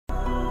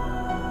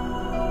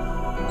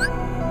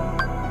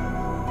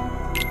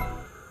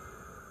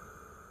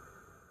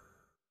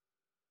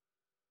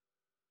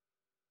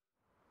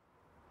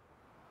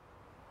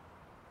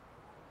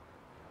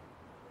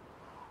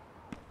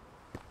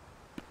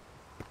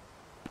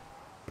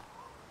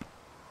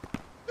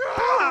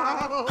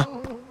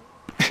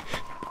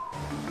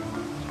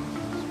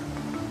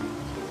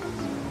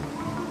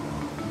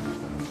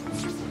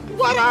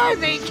What are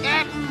they,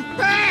 Captain?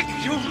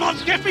 Back! You'll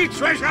not get me,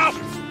 treasure!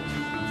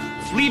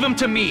 Leave him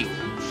to me.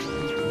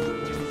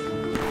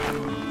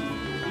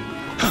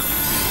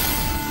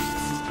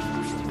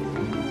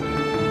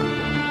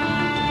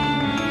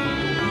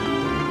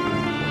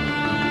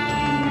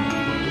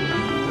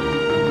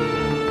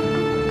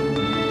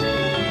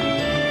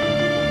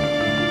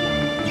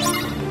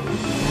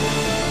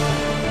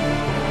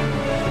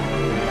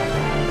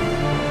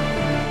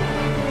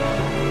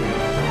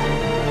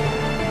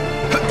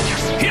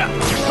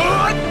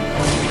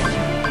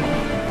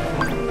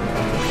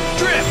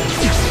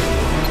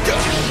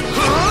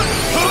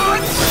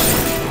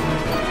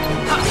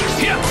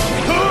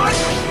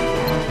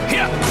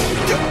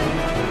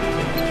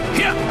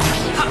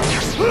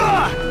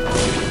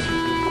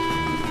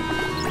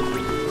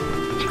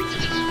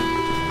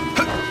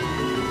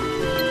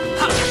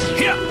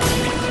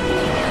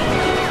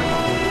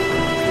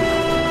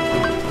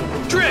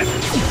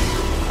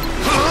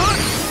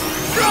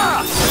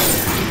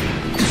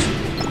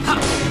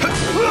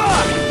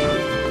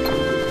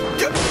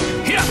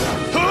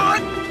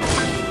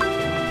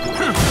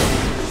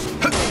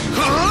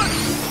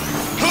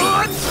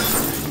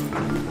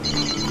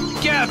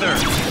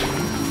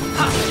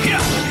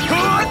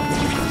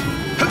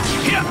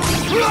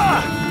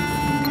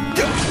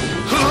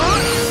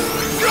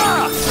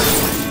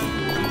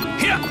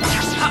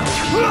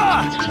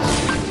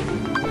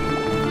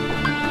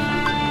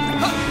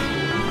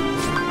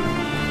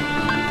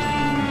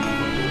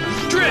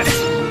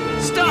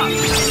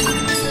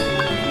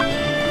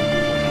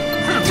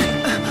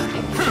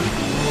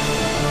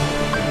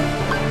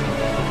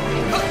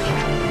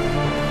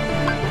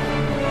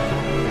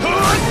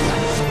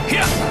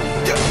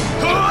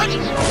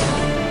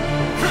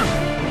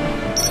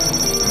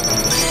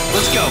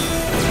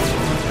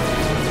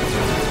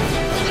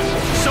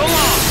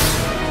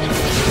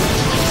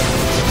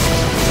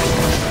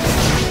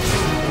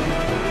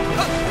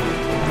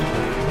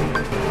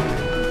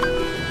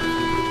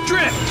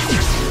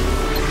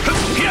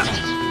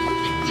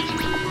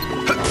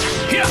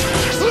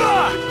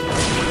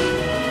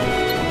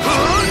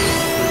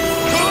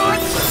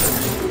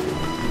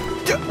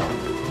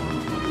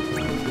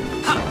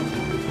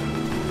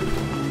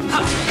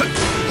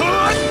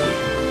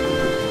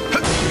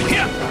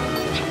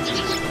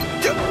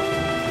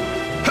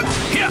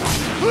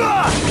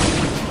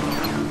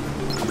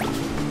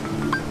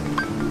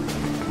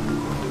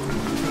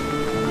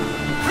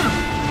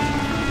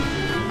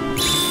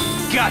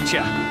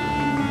 Gotcha!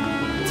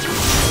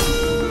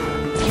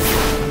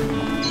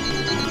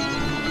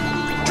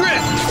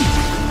 Drift!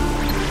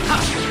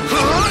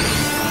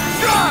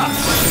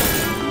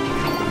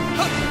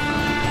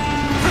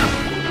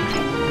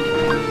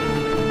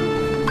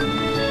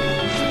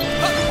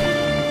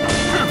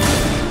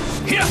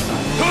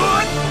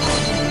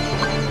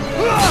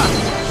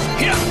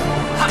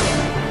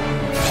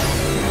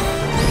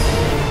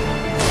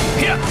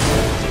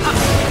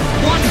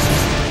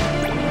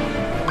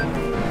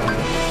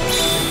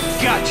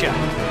 Gotcha!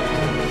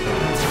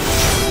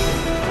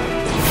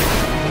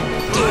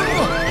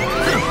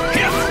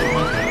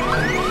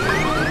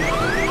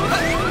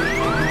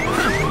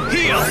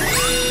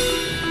 Heal!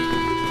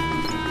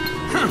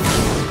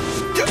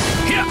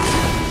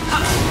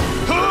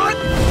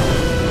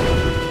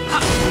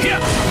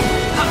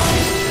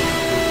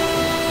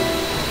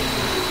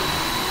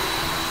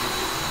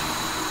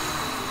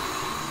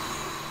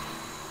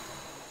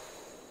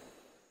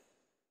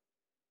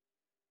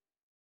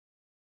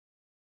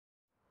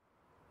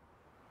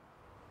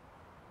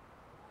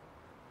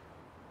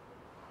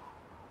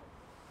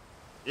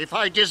 If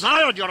I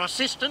desired your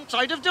assistance,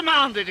 I'd have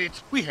demanded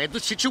it. We had the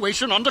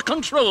situation under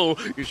control.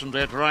 Isn't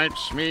that right,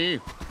 Smee?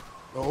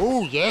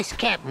 Oh, yes,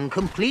 Captain,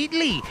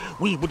 completely.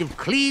 We would have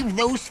cleaved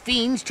those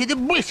fiends to the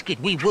brisket,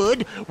 we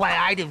would. Why,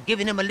 I'd have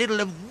given them a little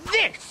of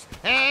this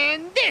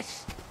and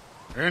this.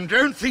 And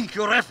don't think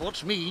your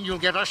efforts mean you'll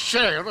get a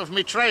share of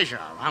me treasure,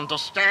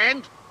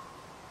 understand?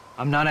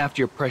 I'm not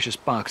after your precious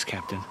box,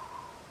 Captain.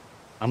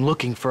 I'm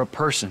looking for a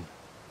person.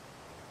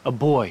 A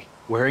boy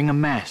wearing a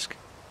mask.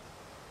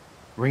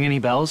 Ring any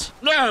bells?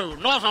 No,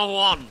 not a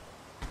one.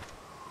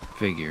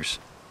 Figures.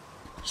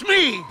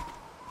 Smee!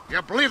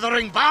 You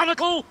blithering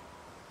barnacle!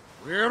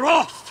 We're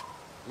off!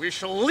 We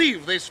shall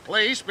leave this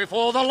place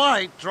before the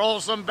light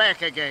draws them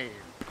back again.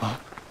 Huh?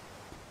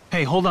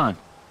 Hey, hold on.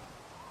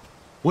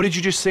 What did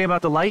you just say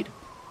about the light?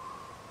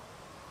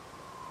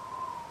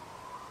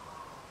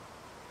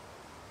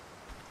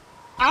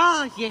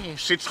 Ah,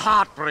 yes, it's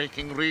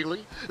heartbreaking,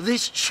 really.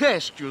 This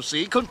chest, you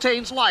see,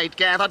 contains light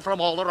gathered from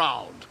all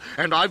around.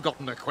 And I've got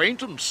an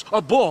acquaintance,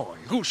 a boy,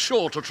 who's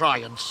sure to try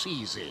and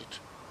seize it.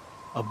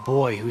 A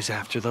boy who's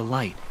after the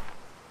light.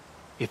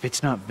 If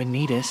it's not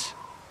Vanitas,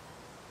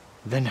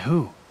 then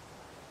who?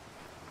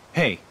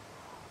 Hey,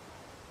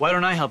 why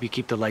don't I help you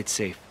keep the light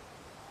safe?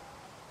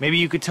 Maybe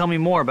you could tell me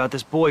more about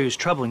this boy who's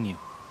troubling you.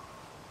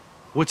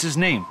 What's his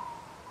name?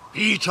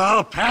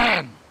 Peter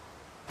Pan!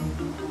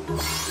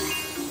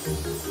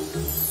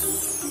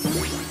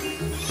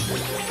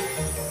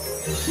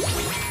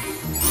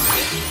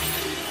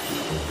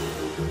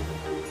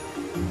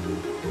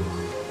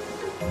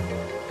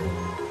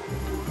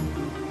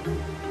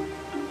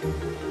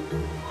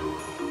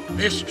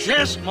 This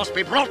chest must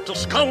be brought to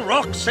Skull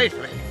Rock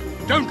safely.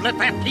 Don't let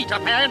that Peter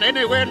Pan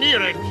anywhere near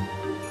it.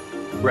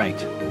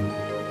 Right.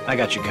 I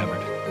got you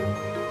covered.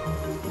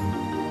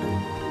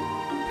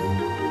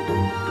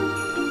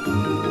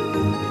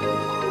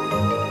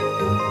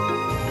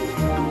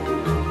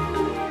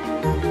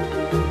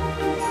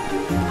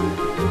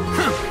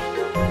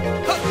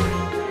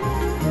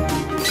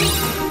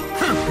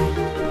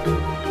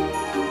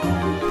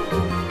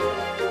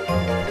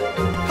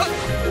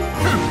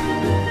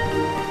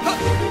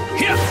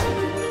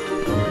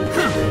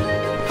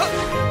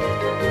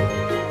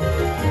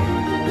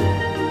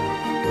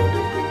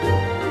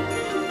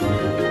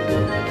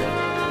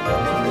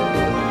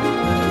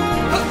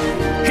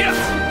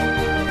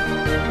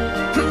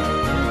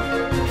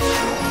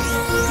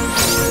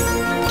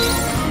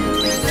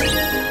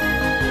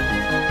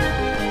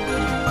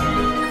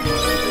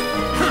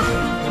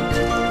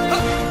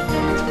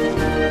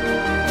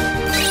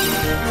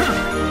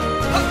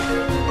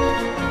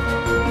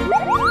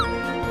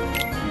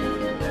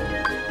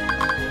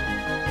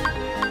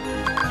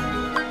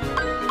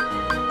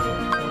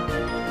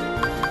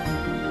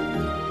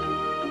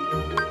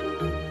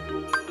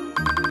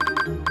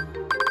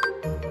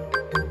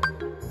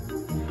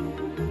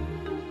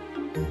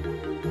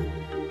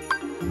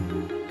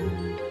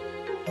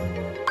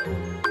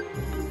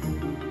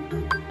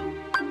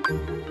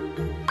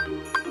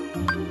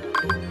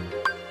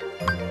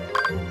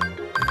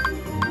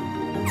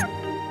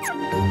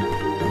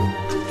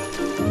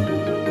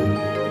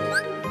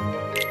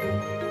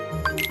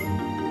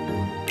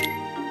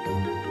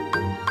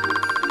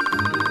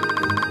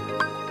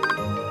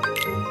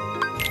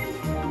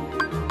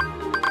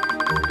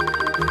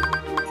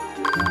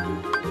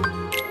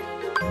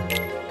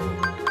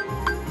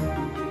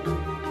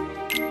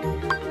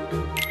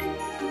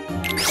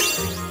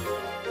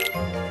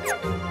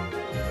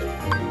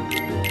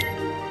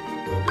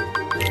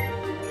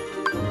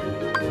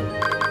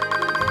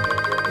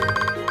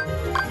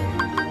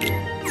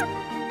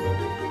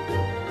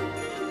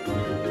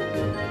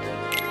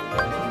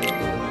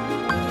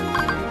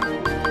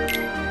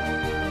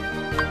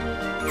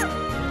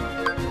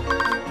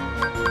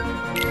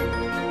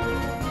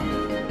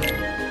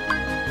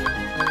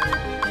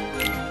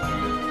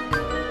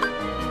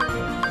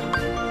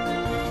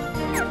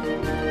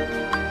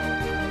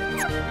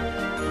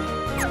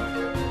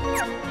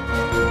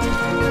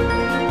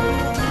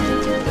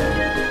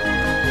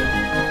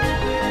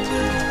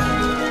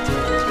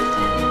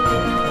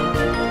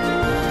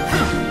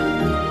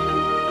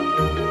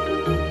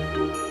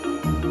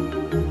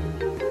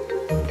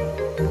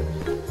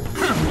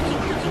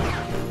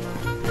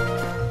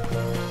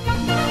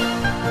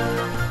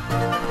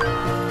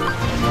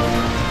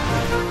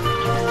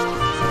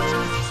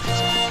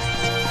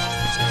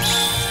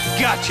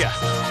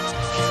 Gotcha!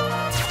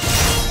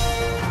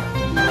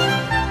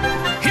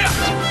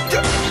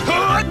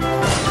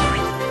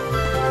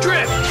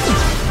 Drift!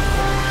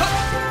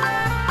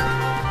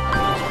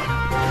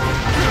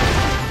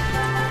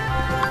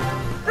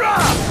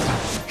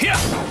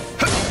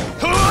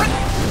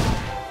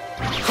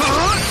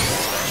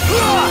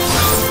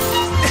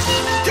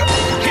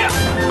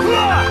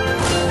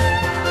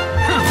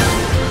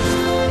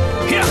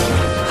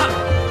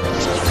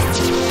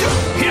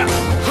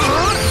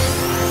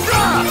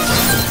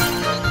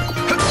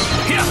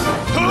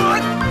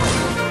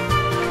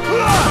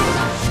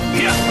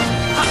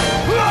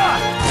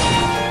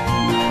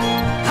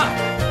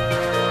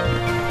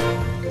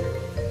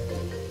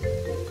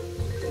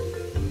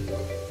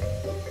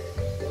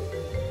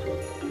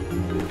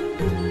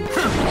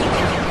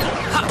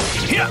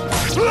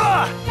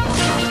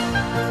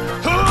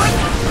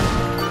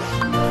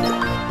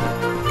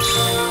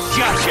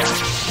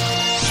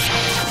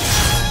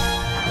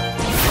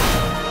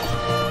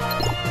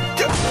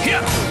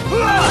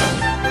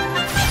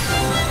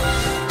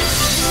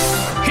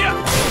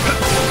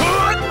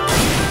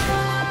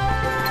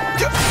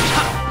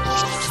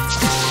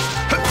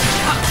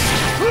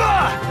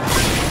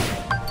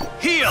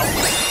 Heal!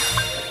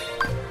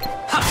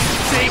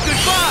 Say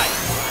goodbye!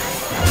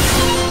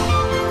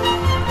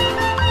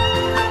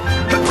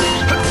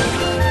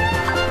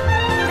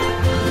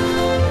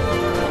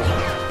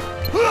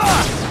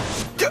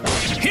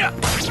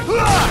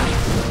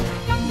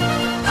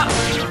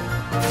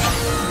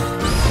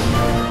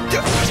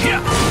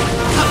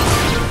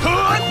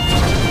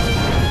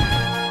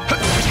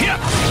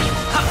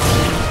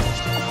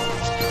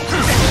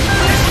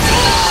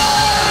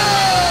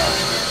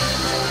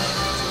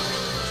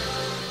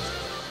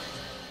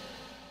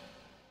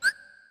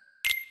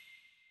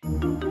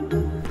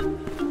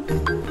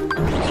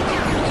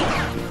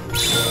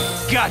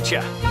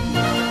 Gotcha!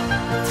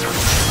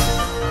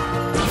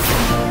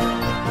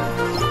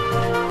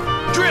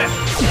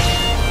 Drift!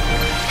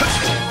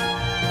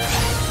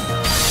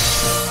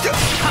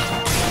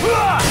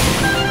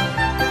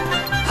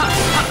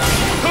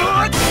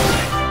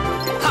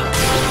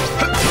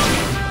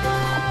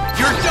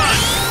 You're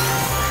done!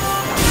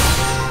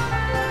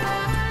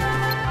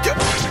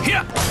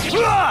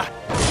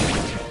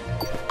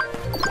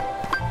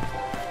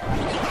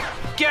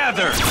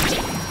 Gather!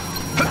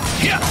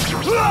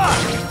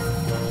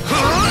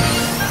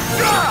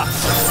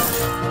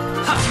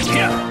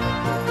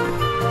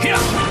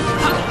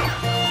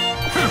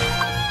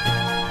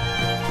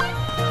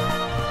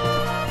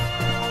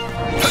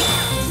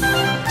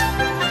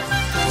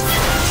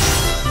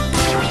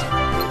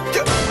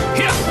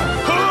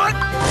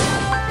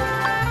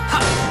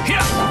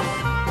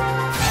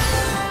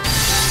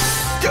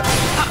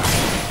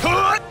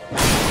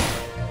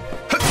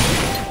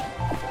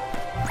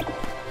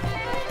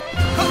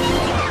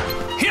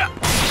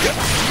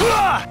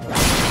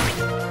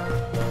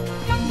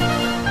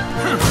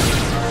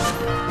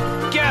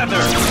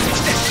 Gather!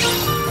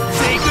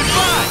 Say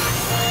goodbye!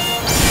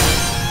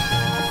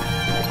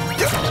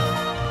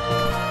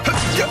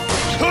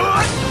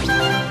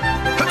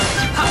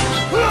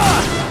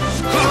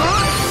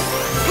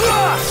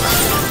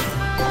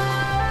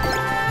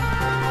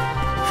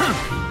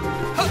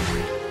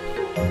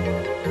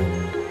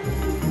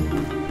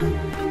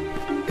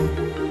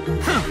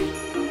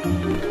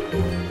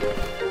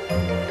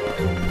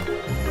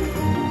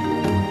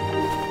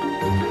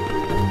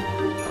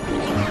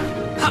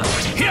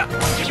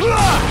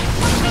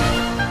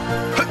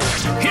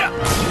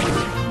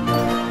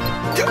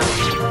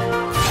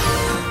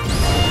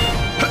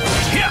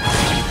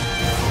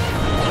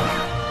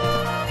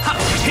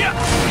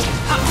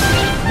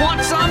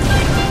 Want some?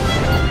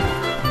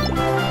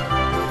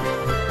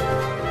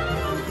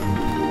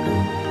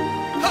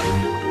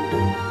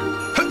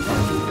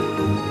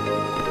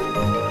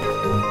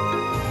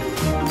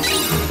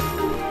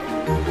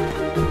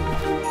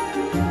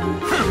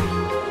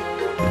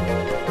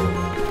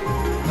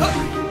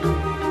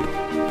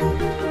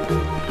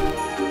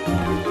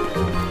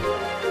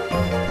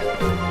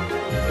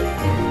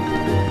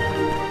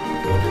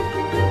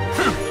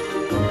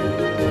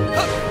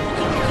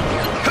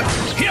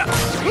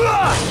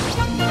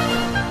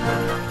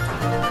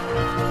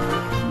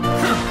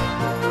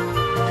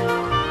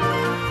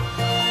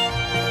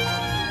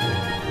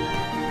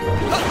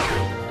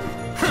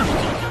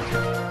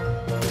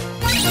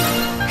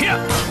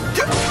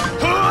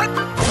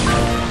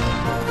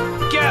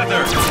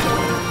 Gather!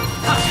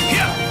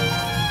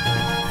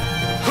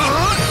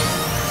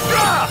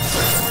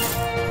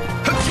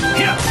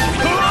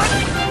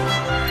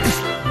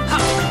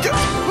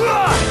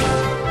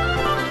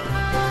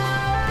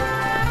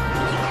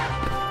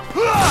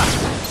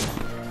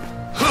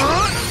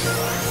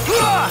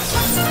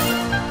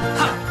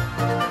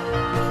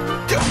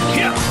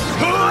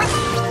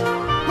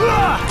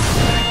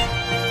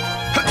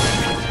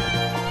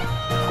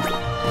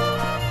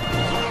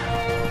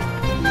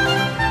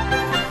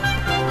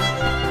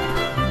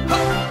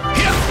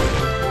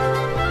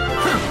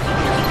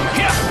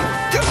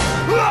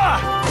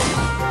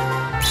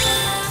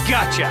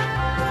 Gotcha!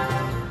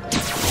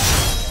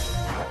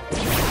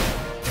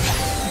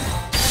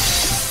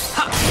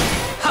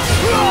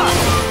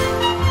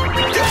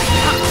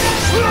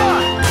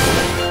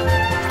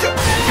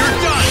 You're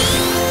done!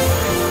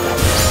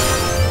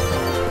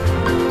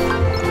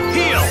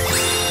 Heal!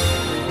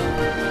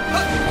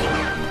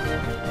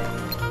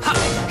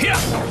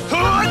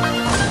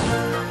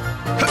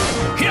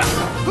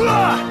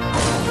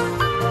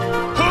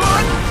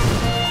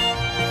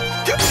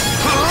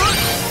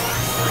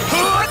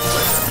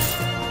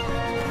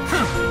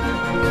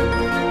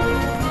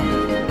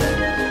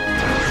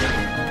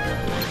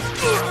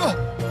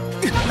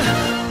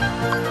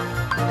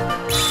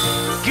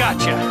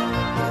 Gotcha!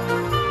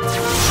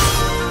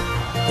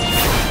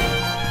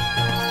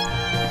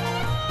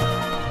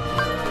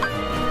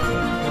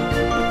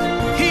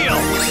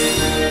 Heal!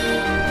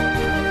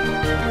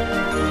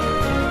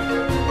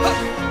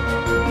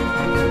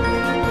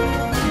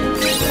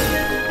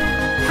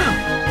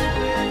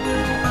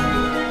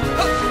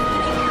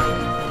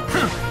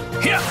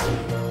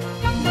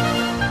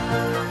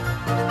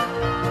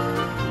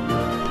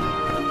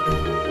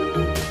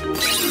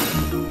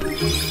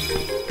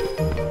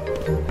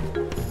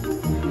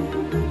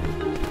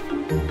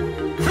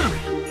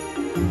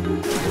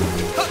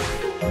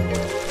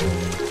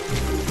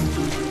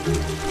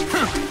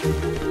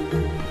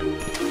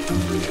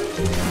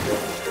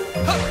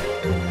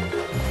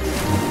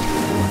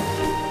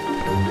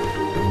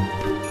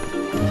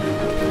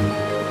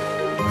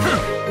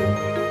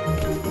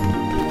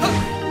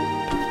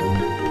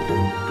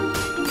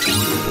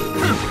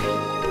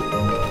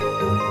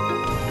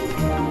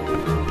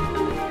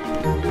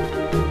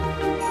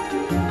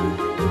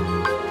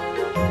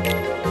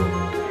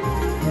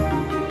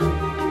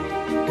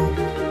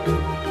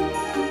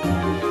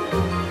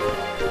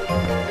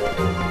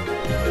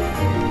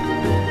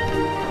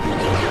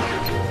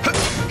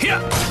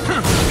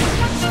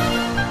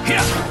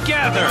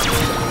 Gather!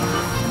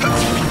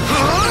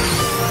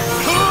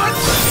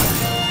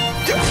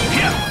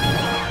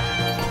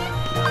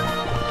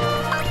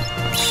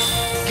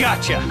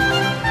 Gotcha!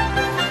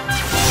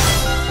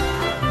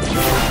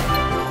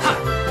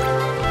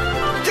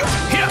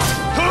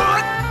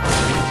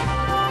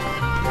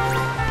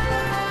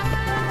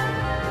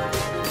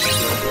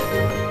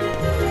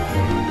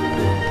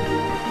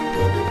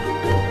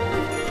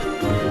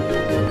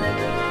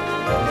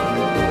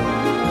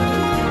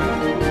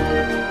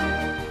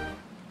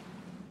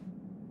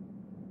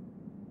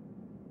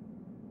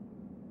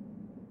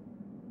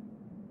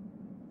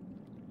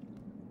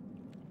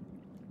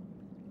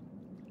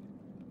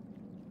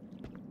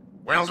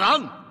 Well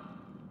done.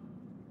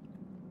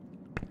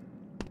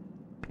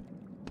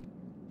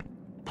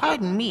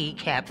 Pardon me,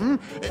 Captain,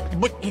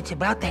 but it's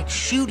about that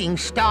shooting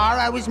star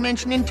I was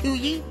mentioning to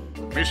ye.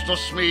 Mr.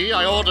 Smee,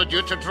 I ordered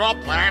you to drop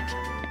that.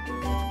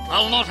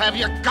 I'll not have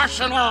you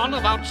gushing on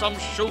about some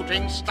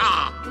shooting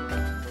star.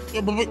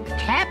 But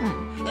Captain,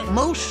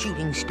 most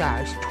shooting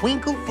stars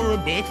twinkle for a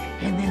bit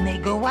and then they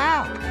go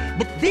out.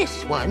 But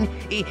this one,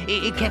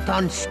 it kept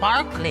on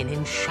sparkling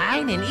and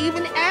shining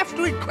even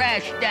after it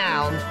crashed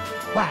down.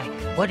 Why,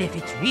 what if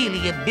it's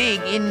really a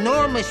big,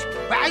 enormous,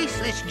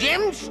 priceless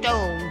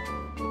gemstone?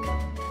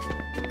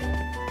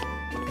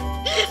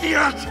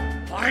 Idiot!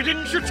 Why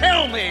didn't you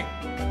tell me?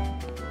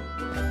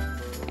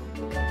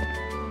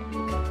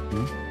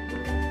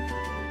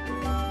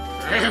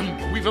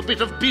 We've a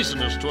bit of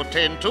business to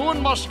attend to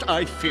and must,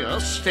 I fear,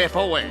 step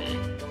away.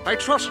 I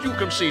trust you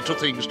can see to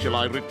things till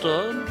I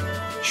return.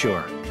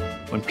 Sure.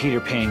 When Peter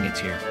Pan gets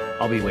here,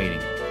 I'll be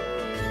waiting.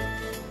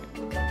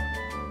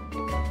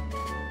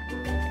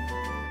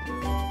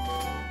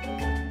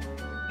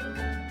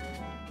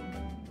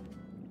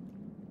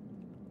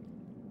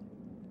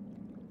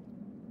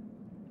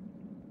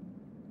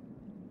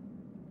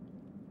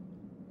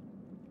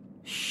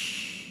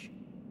 Shh.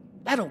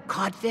 That old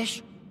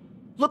codfish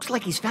looks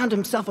like he's found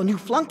himself a new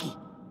flunky.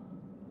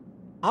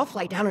 I'll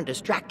fly down and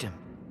distract him.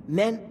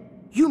 Men,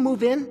 you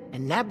move in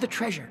and nab the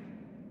treasure.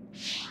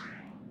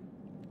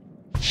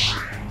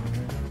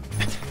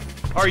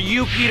 Are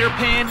you Peter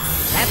Pan?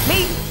 That's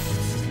me!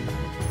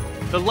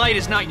 The light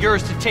is not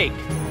yours to take.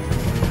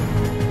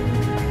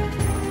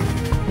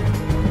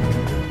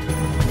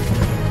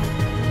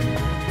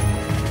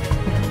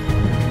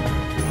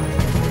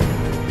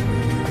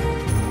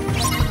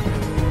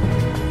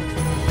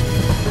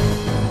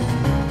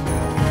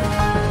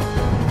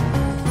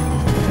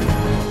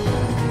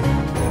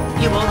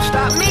 You won't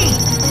stop me!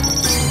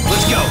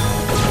 Let's go!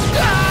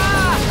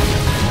 Ah!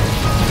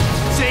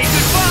 Say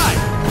goodbye!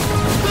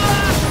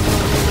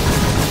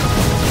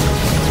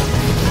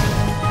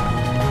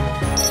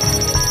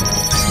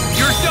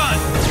 You're done!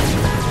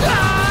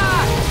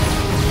 Ah!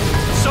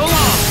 So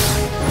long!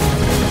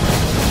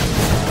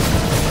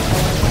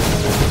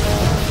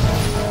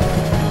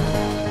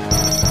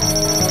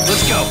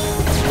 Let's go!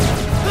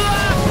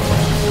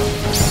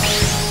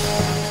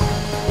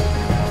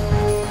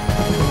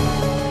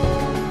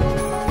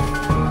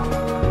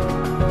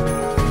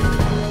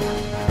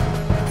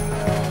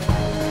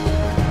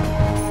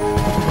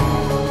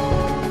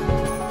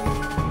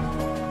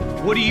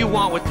 What do you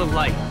want with the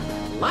light?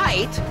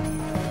 Light?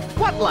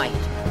 What light?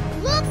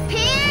 Look,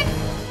 Pan!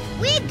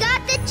 We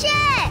got the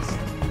chest!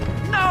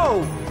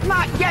 No!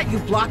 Not yet, you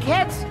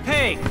blockheads!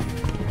 Hey!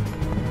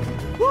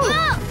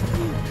 Whoa!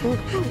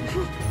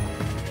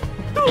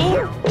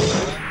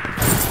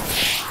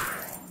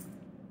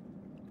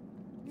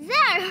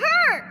 That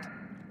hurt!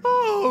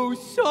 Oh,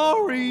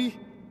 sorry.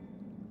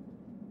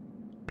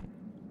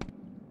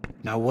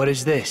 Now what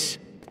is this?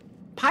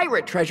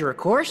 Pirate treasure, of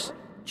course.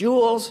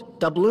 Jewels,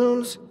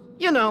 doubloons,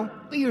 you know,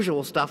 the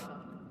usual stuff.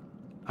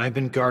 I've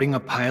been guarding a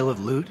pile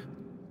of loot?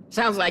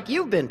 Sounds like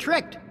you've been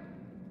tricked.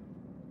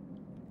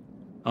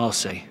 I'll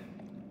say.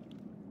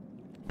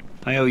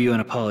 I owe you an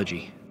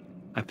apology.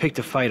 I picked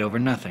a fight over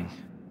nothing.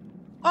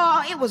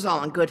 Oh, it was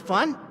all in good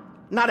fun.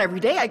 Not every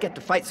day I get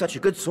to fight such a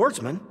good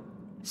swordsman.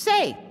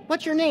 Say,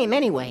 what's your name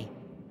anyway?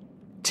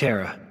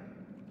 Terra.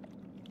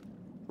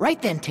 Right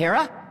then,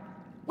 Terra.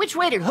 Which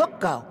way did Hook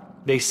go?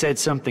 They said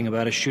something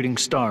about a shooting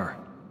star.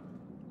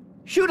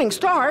 Shooting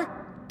star?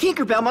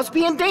 Tinkerbell must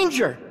be in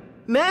danger.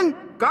 Men,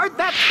 guard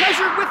that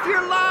treasure with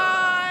your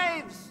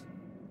lives!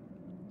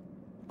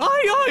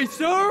 Aye, aye,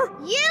 sir!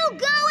 You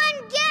go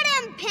and get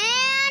him,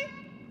 Pan!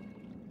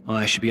 Well,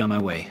 I should be on my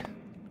way.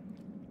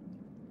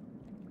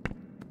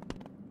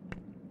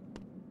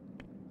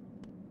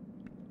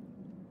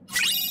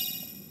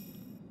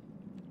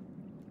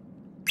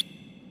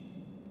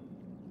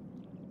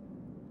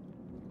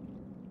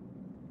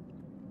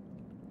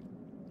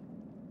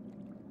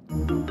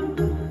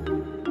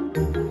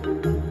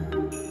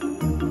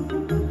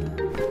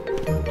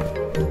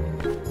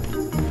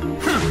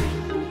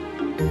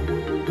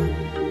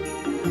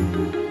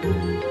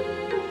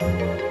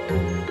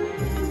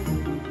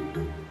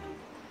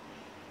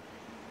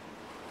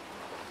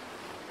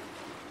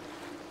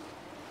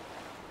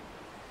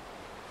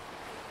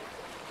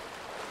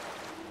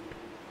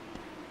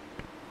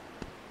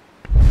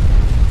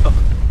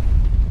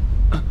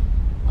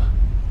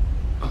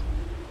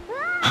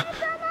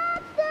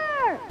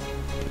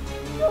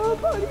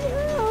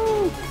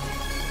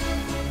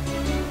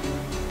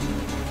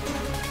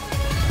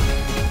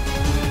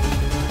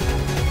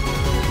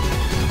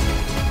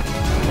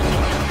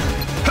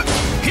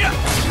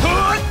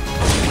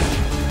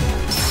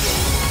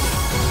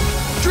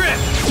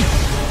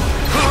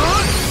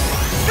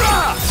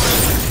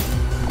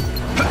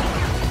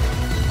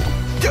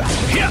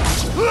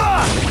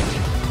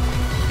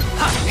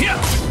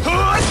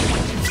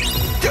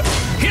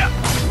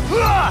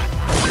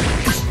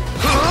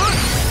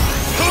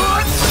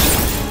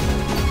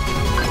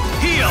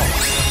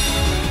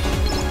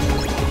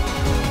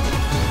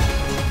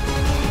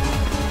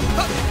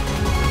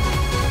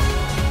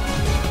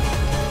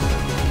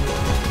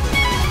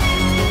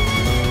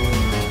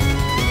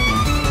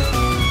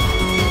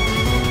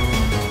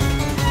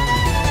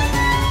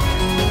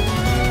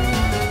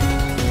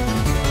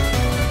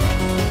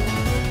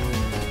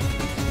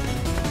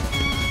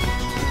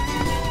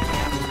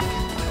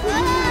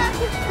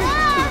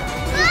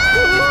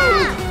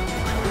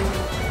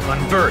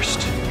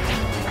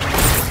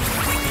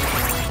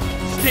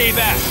 Stay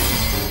back!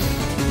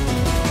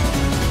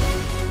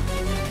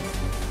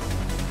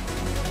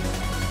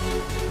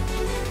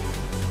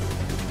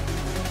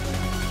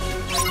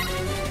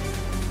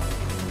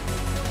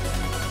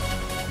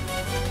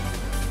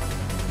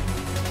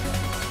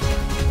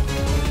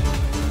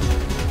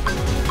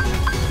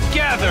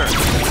 Gather!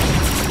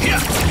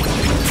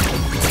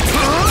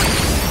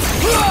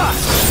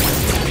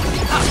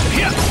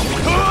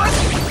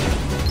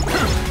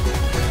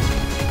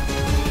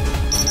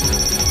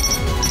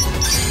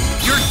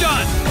 You're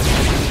done!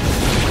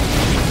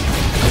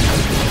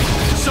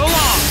 So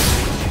long!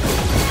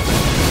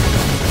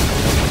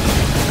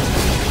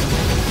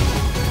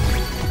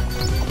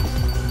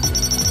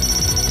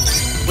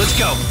 Let's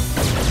go!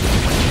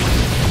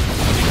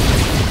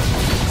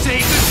 Say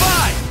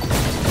goodbye!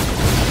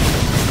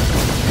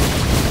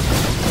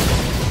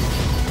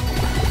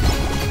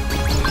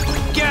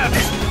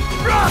 Gavin!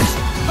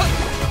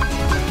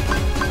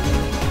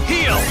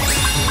 Heal!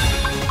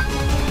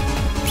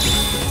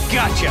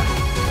 Gotcha!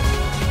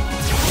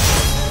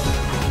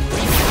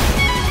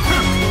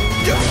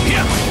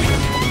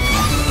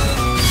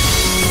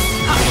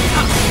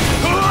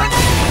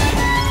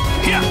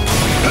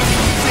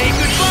 Say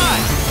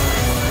goodbye!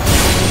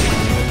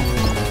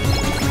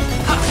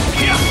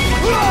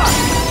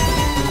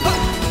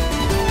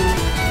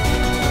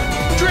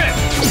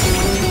 Drift!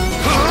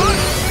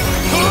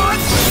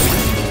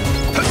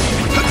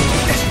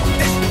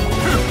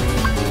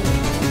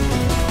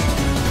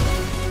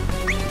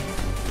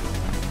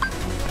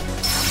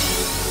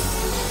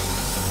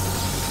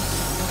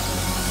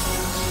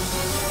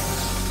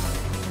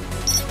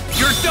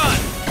 You're done!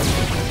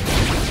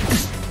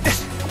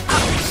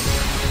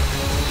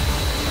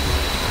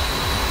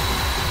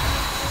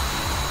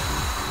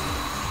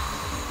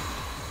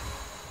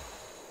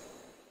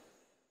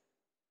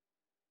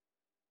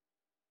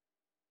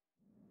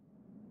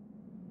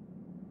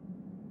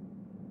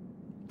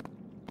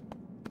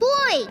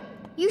 Boy,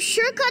 you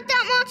sure cut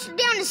that monster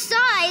down to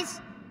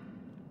size.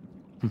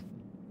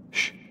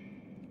 Shh.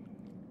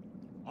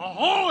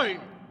 Ahoy!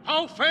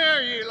 How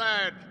fare ye,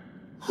 lad?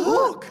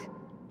 Look!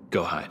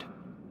 Go hide.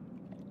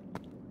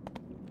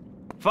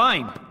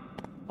 Fine.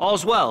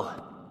 All's well.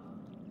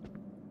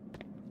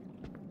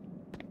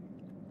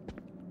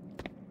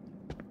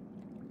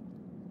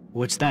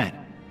 What's that?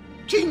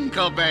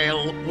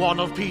 Tinkerbell, one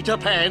of Peter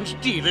Pan's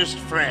dearest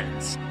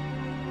friends.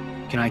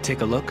 Can I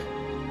take a look?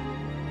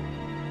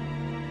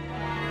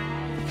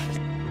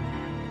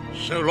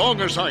 So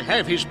long as I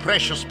have his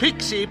precious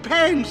pixie,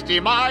 Pan's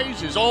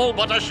demise is all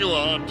but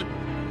assured.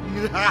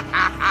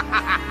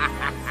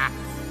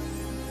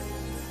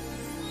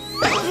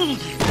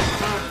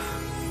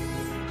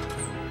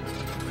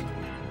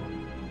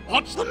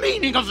 What's the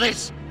meaning of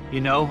this?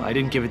 You know, I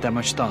didn't give it that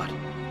much thought.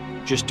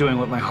 Just doing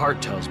what my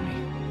heart tells me.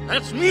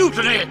 That's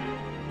mutiny!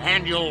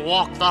 And you'll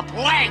walk the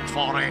plank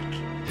for it!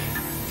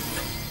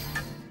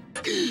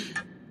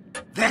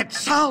 That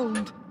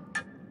sound!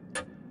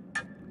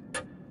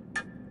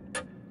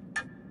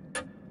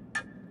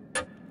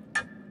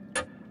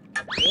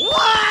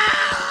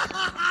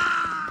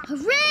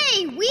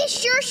 Hooray! We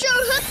sure showed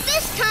hook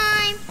this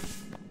time.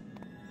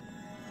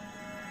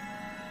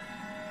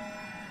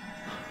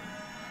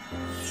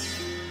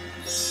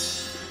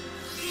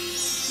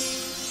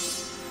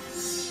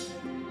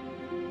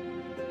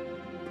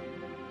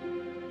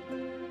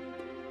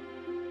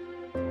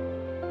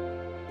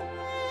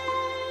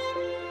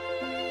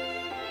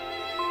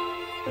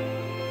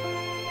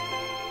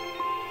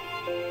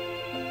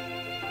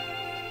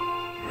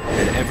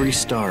 Every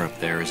star up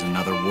there is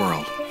another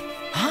world.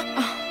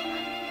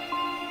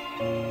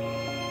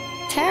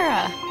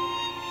 Terra.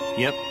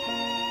 Yep.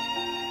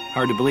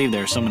 Hard to believe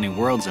there are so many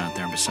worlds out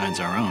there besides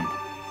our own.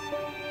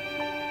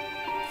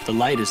 The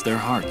light is their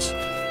hearts,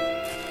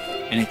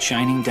 and it's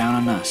shining down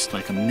on us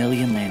like a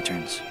million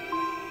lanterns.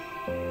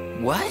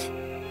 What?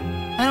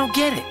 I don't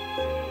get it.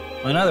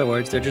 In other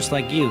words, they're just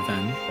like you,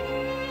 Ven.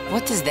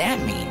 What does that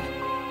mean?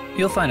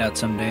 You'll find out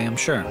someday, I'm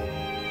sure.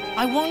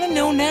 I want to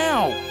know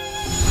now.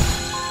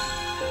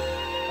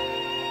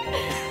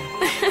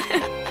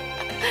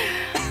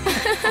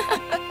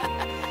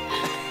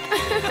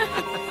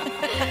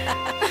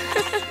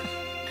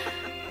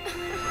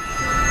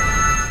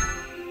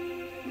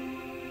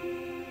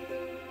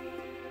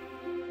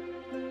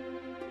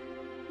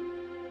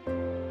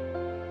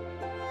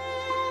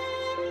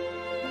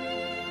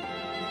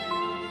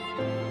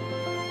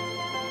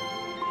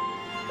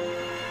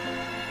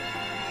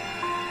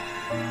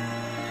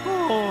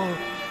 Oh,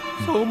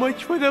 so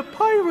much for the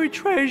pirate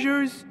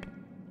treasures.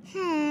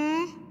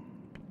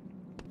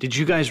 Did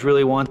you guys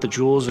really want the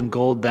jewels and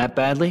gold that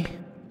badly?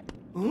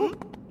 Nah,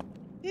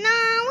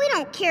 we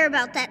don't care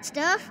about that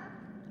stuff.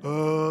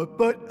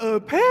 But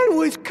Pan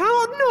was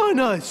counting on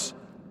us.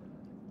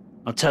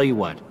 I'll tell you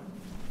what.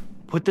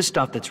 Put the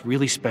stuff that's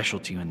really special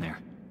to you in there.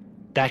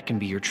 That can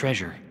be your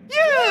treasure.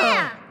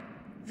 Yeah!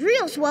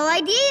 Real swell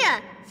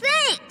idea.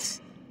 Thanks.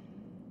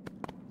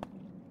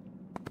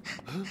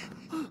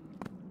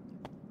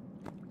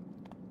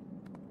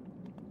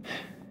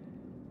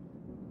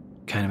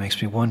 Kinda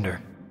makes me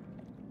wonder.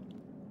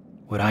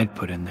 what I'd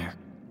put in there.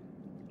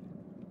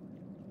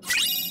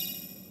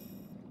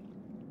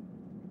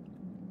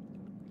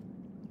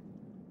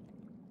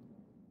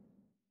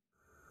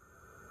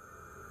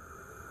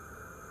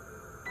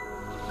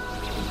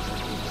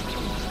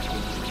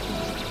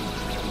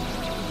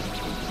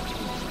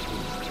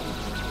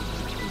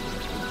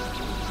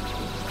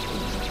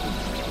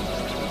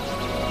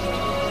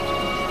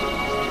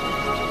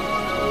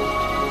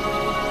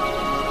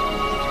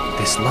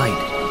 This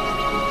light.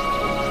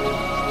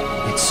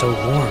 It's so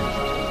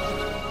warm.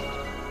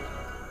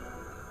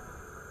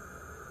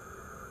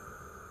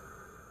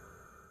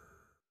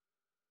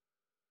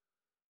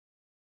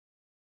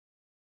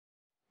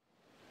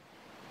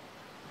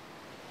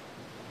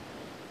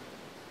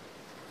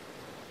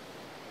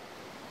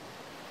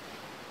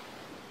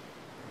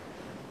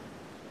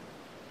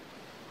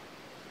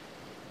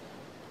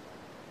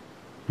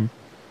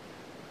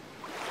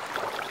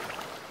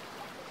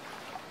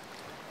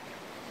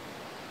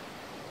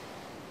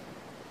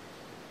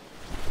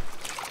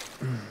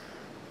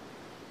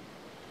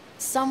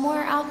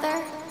 Somewhere out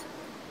there,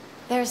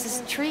 there's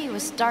this tree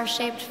with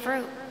star-shaped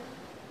fruit.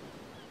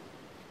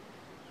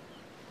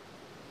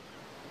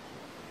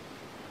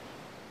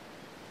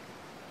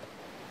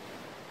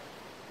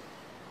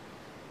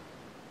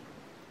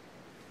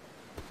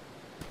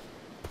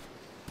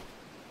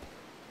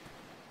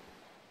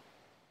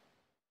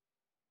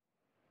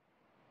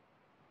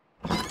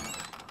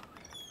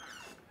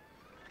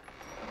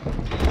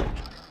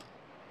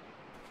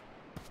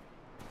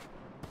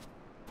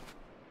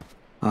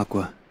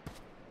 Aqua.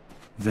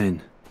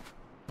 Ven.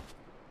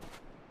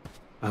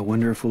 I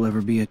wonder if we'll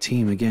ever be a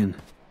team again.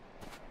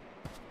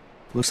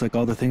 Looks like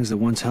all the things that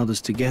once held us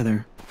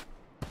together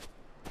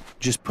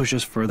just push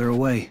us further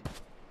away.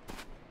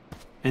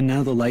 And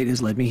now the light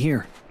has led me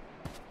here.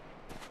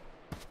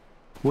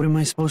 What am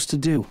I supposed to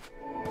do?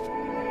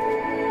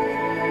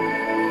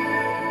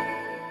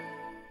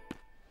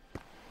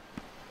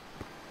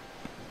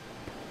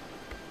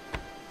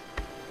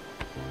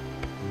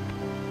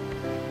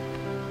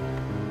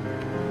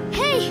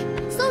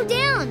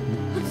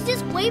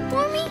 Wait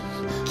for me?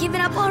 Giving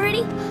up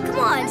already? Come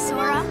on,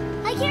 Sora.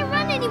 I can't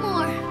run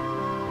anymore.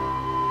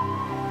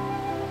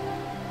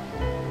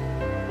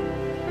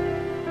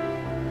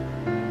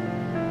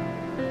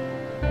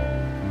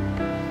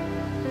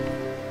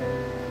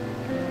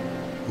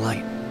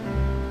 Light.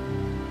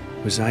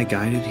 Was I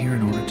guided here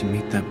in order to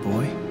meet that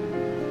boy?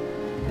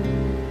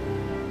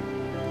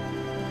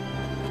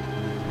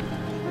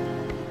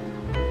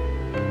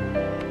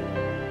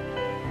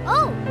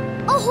 Oh!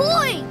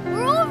 Ahoy!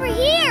 We're over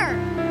here!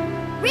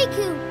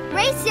 Riku,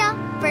 race ya!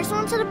 First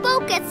one to the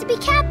boat gets to be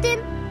captain!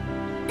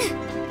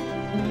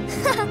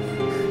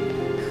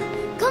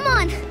 Come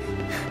on!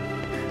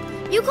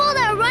 You call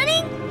that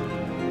running?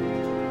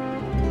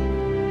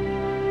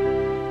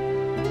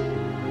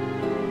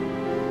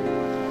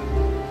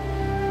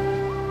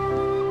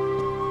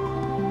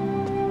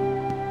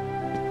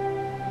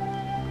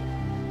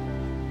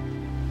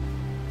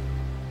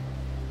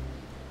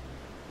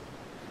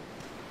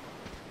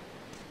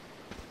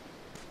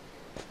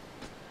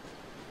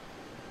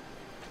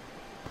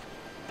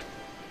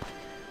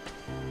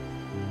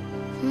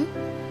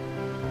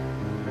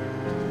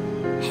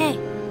 Hey,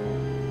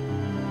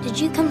 did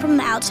you come from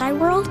the outside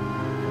world?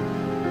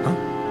 Huh?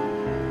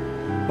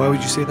 Why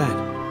would you say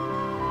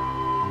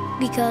that?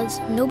 Because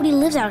nobody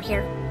lives out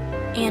here.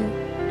 And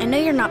I know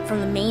you're not from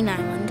the main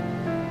island.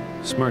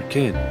 Smart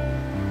kid.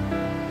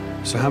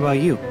 So how about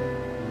you?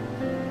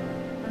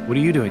 What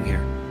are you doing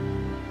here?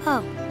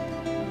 Oh,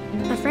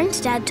 my friend's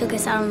dad took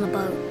us out on the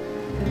boat.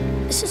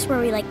 This is where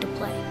we like to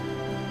play.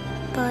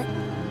 But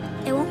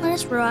they won't let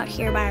us row out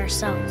here by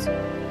ourselves.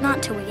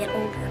 Not till we get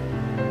older.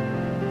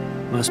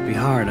 Must be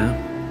hard, huh?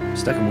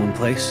 Stuck in one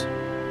place.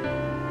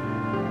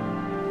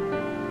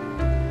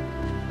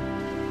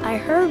 I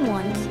heard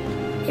once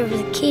there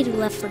was a kid who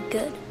left for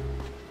good.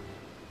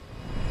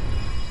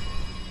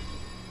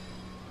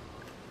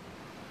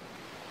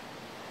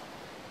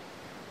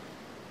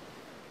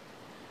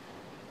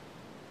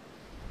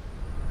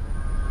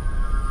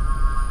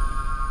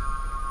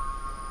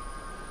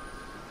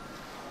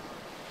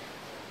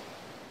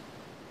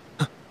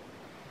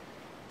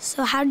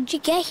 So how did you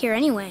get here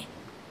anyway?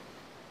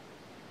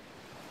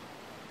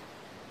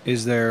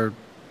 Is there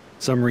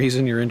some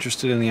reason you're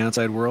interested in the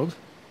outside world?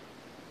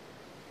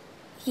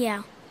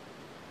 Yeah.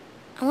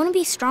 I want to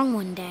be strong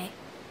one day.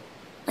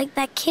 Like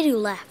that kid who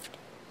left.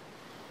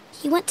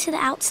 He went to the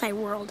outside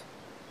world.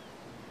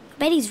 I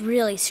bet he's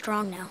really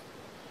strong now.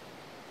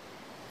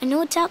 I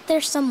know it's out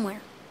there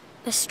somewhere.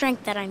 The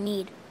strength that I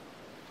need.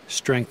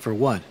 Strength for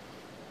what?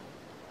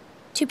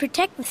 To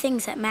protect the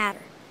things that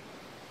matter.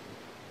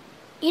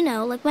 You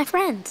know, like my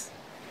friends.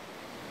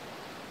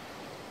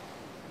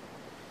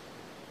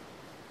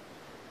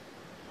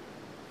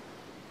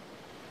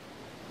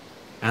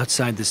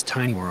 Outside this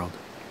tiny world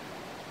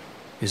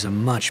is a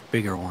much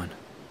bigger one.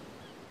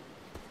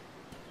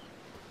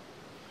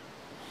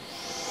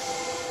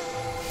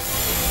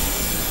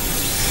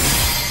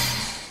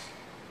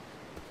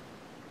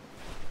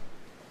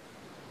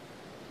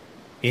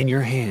 In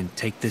your hand,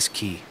 take this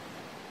key.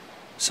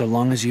 So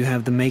long as you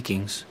have the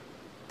makings,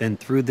 then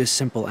through this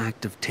simple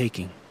act of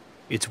taking,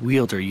 its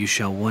wielder you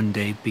shall one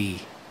day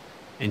be,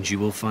 and you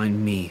will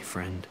find me,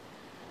 friend.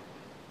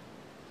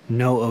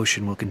 No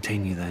ocean will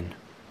contain you then.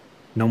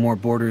 No more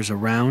borders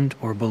around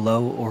or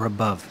below or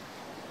above,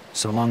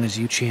 so long as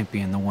you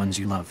champion the ones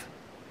you love.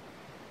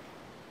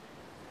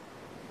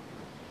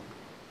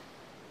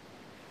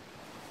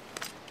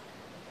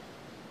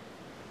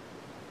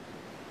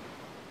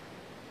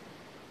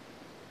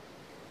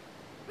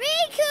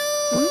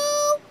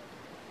 Riku!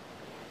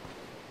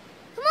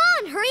 Come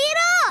on, hurry it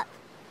up!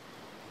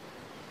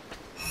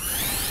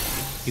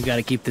 You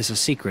gotta keep this a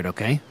secret,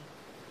 okay?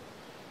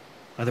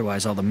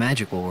 Otherwise all the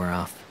magic will wear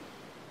off.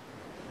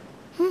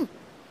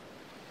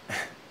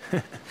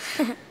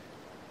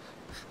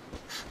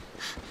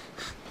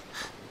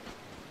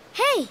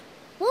 Hey,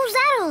 what was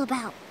that all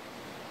about?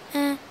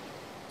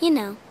 You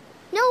know.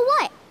 Know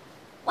what?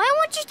 Why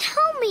won't you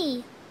tell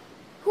me?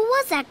 Who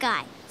was that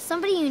guy?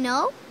 Somebody you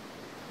know?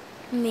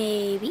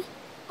 Maybe.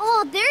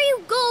 Oh, there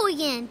you go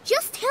again.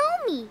 Just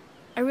tell me.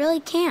 I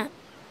really can't.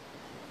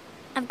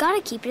 I've got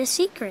to keep it a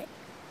secret.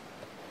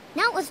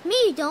 Not with me,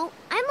 you don't.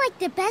 I'm like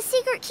the best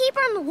secret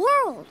keeper in the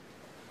world.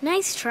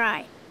 Nice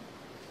try.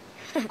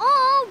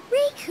 Oh,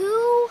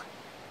 Riku.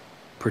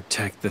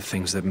 Protect the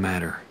things that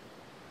matter.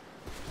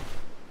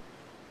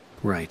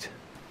 Right.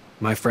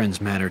 My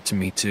friends matter to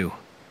me too.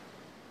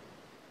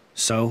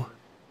 So,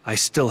 I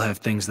still have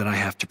things that I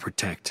have to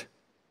protect.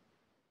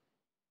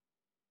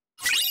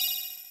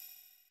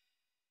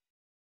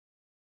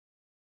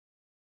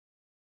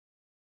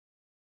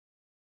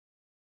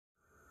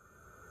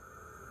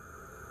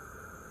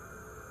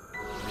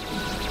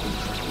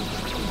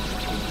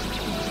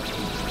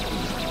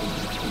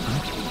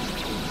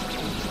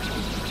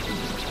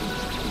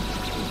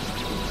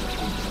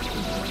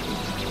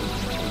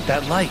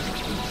 That light.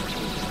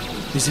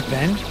 Is it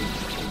Ben?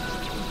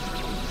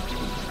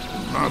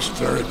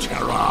 Master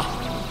Terra,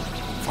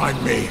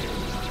 find me.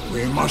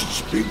 We must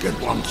speak at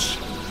once.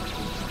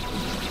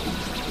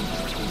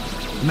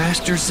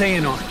 Master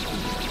Xehanort.